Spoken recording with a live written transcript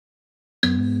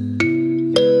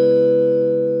Hi,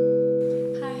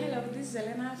 hello, this is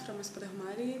Elena from Spotahome,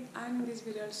 Madrid, and in this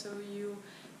video I'll show you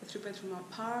a 3-bedroom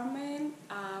apartment.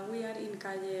 We are in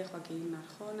Calle Joaquín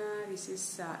Arjona. This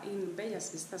is in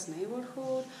Bellas Vistas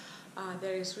neighborhood.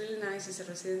 There is really nice, it's a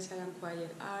residential and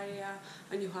quiet area,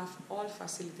 and you have all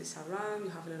facilities around.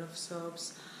 You have a lot of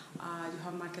shops, you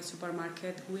have market,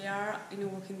 supermarket. We are in a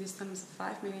walking distance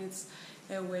 5 minutes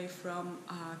away from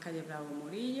Calle Bravo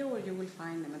Murillo, where you will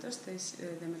find the metro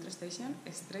station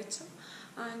Estrecho.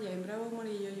 And yeah, in Bravo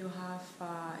Murillo you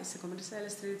have, it's a commercial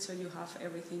street, so you have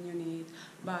everything you need: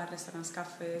 bar, restaurants,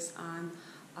 cafes, and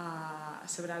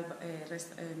several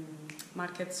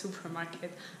market,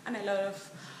 supermarket, and a lot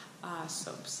of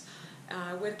shops.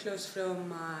 We're close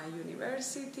from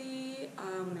University,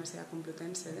 Universidad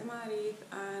Complutense de Madrid,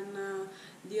 and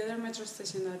the other metro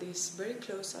station that is very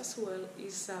close as well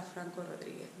is Franco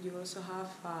Rodriguez. You also have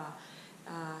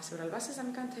several buses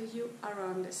and can take you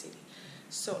around the city.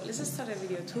 So let's start a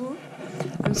video tour.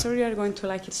 I'm sure you are going to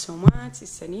like it so much.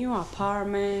 It's a new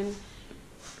apartment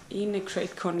in a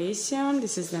great condition.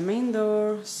 This is the main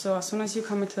door. So as soon as you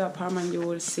come into the apartment, you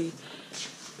will see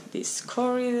this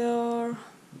corridor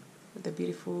with the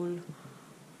beautiful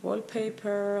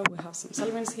wallpaper. We have some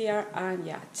solvents here, and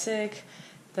yeah, check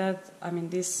that, I mean,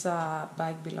 this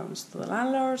bike belongs to the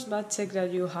landlords, but check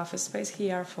that you have a space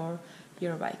here for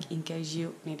your bike in case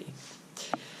you need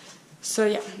it. So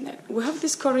yeah, we have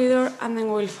this corridor, and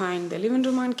then we'll find the living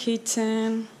room and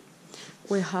kitchen.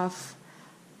 We have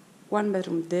one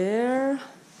bedroom there.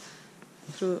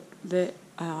 Through the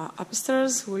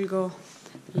upstairs we'll go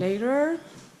later.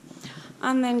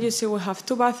 And then you see we have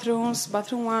 2 bathrooms.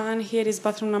 Bathroom 1, here is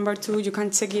bathroom number 2. You can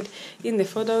check it in the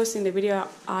photos. In the video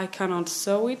I cannot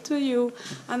show it to you.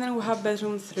 And then we have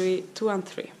bedroom 2 and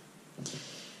 3.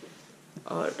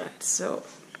 Alright, so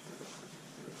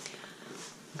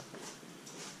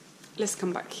let's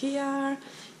come back here.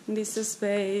 In this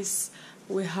space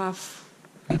we have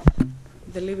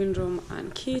the living room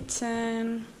and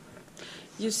kitchen.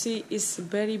 You see, it's a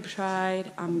very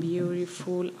bright and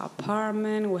beautiful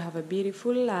apartment. We have a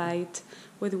beautiful light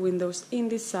with windows in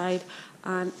this side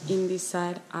and in this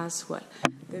side as well.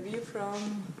 The view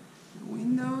from the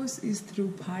windows is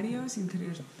through patios,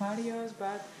 interior patios,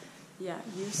 but yeah,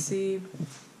 you see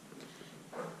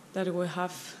that we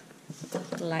have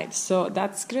light. So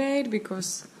that's great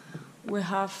because we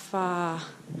have a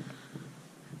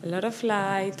lot of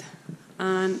light,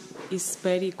 and it's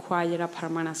very quiet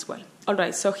apartment as well.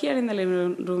 Alright, so here in the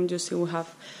living room you see we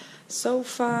have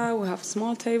sofa, we have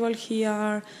small table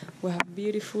here, we have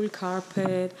beautiful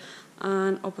carpet,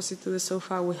 and opposite to the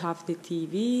sofa we have the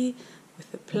TV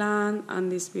with the plant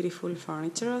and this beautiful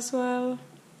furniture as well.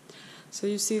 So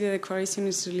you see the decoration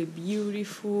is really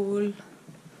beautiful.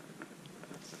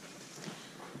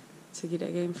 Take it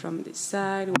again from this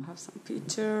side. We have some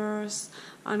pictures,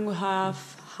 and we have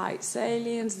high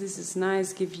ceilings. This is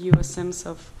nice, give you a sense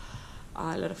of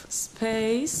a lot of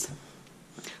space.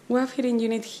 We have heating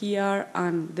unit here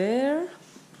and there.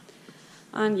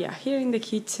 And yeah, here in the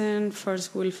kitchen,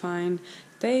 first we'll find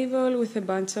table with a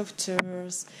bunch of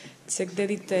chairs. Check the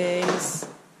details,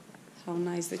 how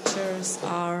nice the chairs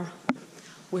are.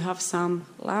 We have some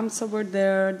lamps over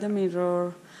there, the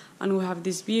mirror, and we have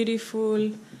this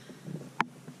beautiful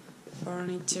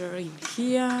furniture in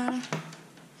here.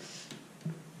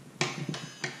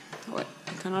 Well,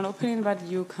 I cannot open it, but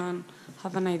you can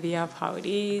have an idea of how it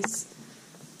is.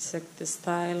 Check the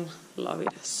style, love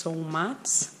it so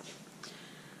much.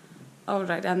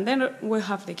 Alright, and then we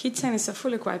have the kitchen. It's a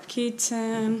fully equipped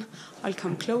kitchen. I'll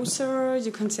come closer.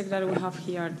 You can check that we have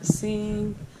here the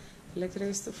sink,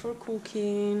 electric stove for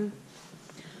cooking,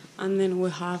 and then we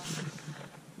have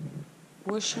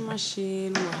washing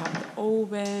machine, we have the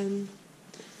oven,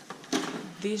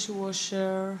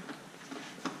 dishwasher,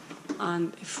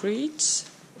 and a fridge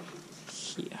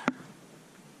here,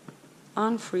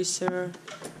 and freezer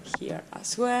here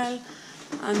as well.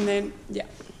 And then yeah,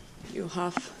 you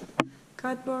have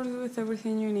cupboard with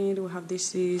everything you need. We have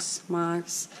dishes,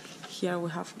 mugs, here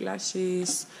we have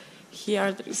glasses,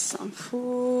 here there is some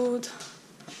food,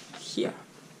 here,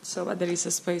 so but there is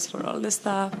a space for all the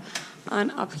stuff,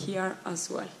 and up here as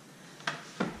well.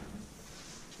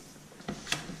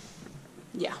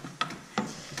 Yeah.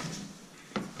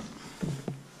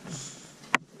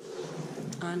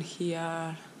 And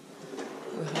here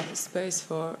we have a space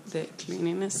for the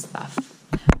cleaning stuff.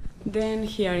 Then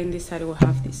here in this side we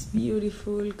have this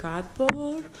beautiful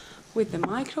cupboard with the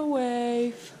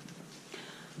microwave.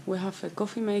 We have a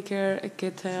coffee maker, a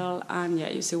kettle, and yeah,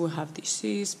 you see we have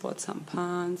dishes, pots and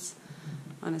pans,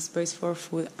 and a space for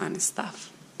food and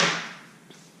stuff.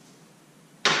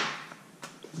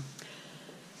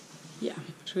 Yeah,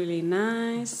 really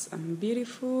nice and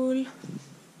beautiful.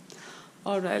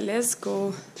 Alright, let's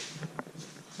go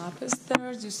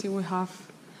upstairs. You see we have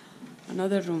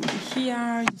another room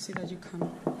here. You see that you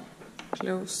can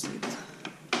close it.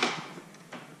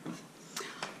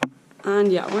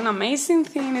 And yeah, one amazing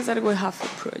thing is that we have a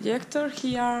projector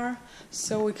here,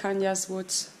 so we can just watch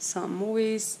some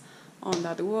movies on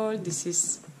that wall. This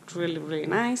is really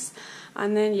nice.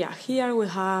 And then yeah, here we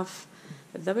have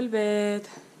a double bed,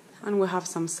 and we have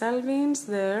some shelvings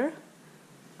there,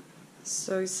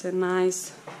 so it's a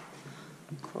nice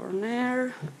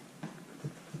corner.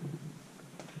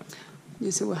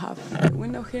 You see we have a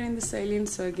window here in the ceiling,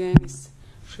 so again it's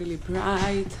really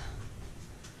bright.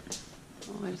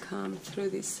 I'll come through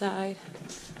this side.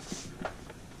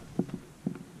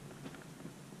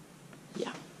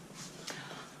 Yeah.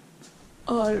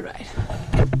 All right.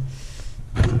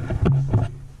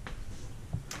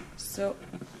 So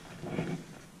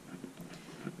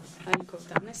I'll go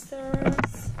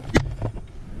downstairs.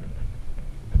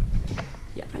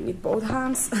 Yeah, I need both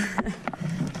hands.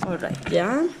 All right.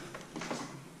 Yeah.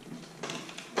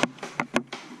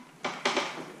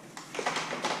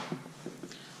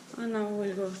 And now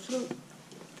we'll go through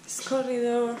this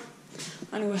corridor,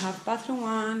 and we have bathroom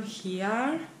 1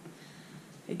 here.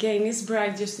 Again, it's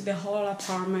bright, just the whole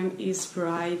apartment is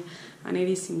bright, and it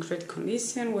is in great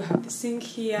condition. We have the sink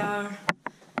here,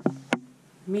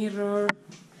 mirror,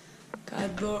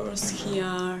 cupboards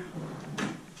here,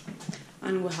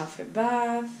 and we have a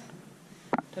bath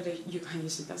that you can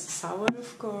use it as a shower,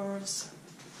 of course.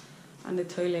 And the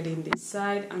toilet in this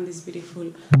side, and these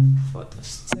beautiful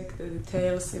photos. Check the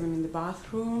details even in the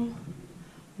bathroom,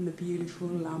 and the beautiful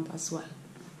lamp as well.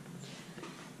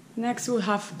 Next we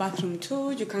have bathroom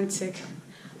 2. You can check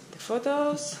the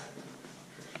photos.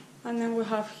 And then we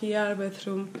have here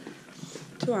bedroom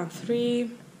 2 and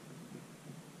 3.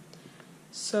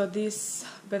 So this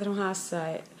bedroom has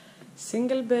a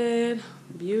single bed,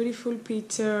 beautiful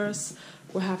pictures.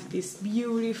 We have this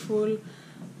beautiful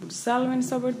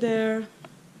shelvings over there.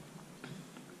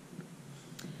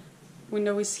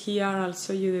 Window is here. I'll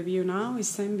show you the view now. It's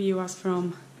the same view as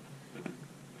from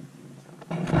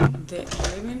the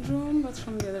living room, but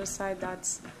from the other side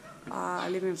that's a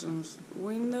living room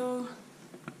window.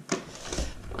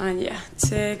 And yeah,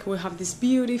 check, we have this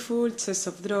beautiful chest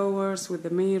of drawers with the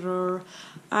mirror,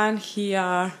 and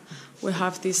here we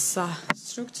have this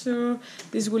structure.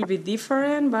 This will be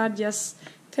different, but just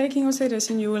taking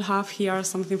consideration, you will have here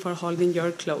something for holding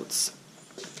your clothes.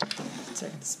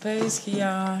 Check the space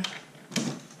here.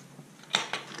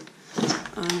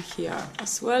 And here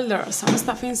as well. There are some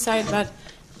stuff inside, but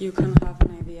you can have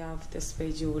an idea of the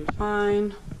space you will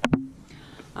find.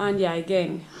 And yeah,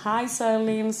 again, high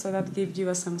ceilings, so that gives you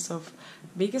a sense of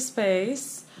big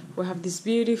space. We have this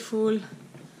beautiful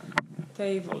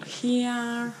table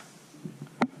here.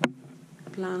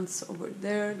 Plants over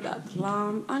there, that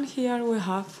lamp, and here we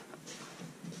have,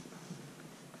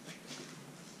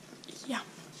 yeah,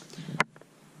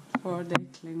 for the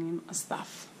cleaning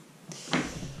stuff.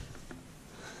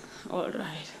 All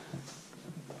right,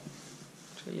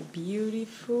 really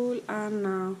beautiful. And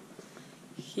now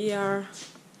here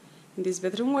in this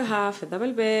bedroom we have a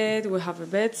double bed, we have a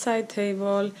bedside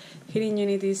table, heating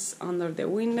unit is under the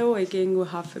window. Again, we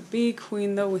have a big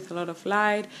window with a lot of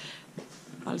light.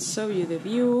 I'll show you the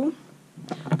view.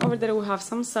 Over there we have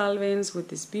some shelvings with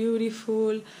this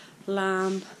beautiful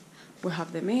lamp. We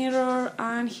have the mirror,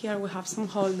 and here we have some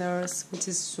holders, which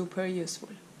is super useful.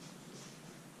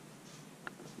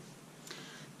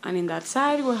 And in that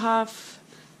side we have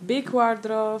big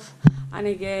wardrobe, and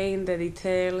again the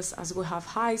details, as we have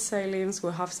high ceilings,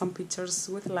 we have some pictures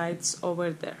with lights over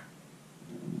there.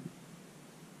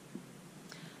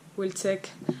 We'll check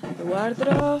the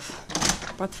wardrobe,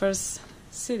 but first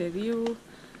see the view.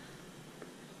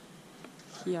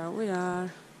 Here we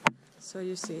are. So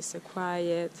you see it's a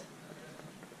quiet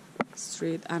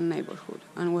street and neighborhood,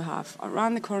 and we have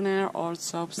around the corner all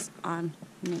shops and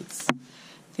needs,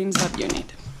 things that you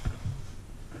need.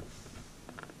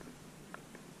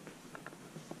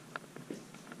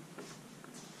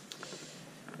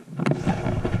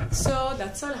 So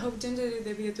that's all. I hope you enjoyed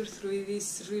the video tour through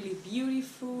this really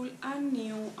beautiful and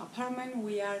new apartment.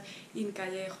 We are in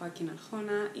Calle Joaquín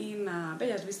Arjona in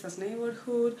Bellas Vistas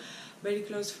neighborhood, very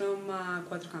close from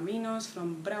Cuatro Caminos,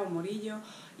 from Bravo Morillo.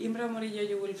 In Bravo Morillo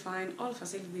you will find all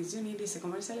facilities you need. It's a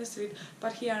commercial street,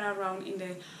 but here around in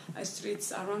the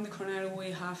streets around the corner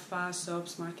we have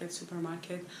shops, market,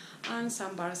 supermarket, and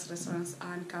some bars, restaurants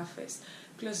and cafes.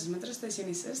 Closest metro station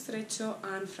is Estrecho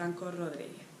and Franco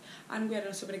Rodríguez. And we are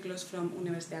also very close from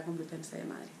Universidad Complutense de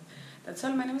Madrid. That's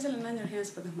all. My name is Elena and you're here in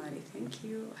Spotahome, Madrid. Thank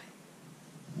you. Bye.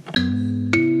 you.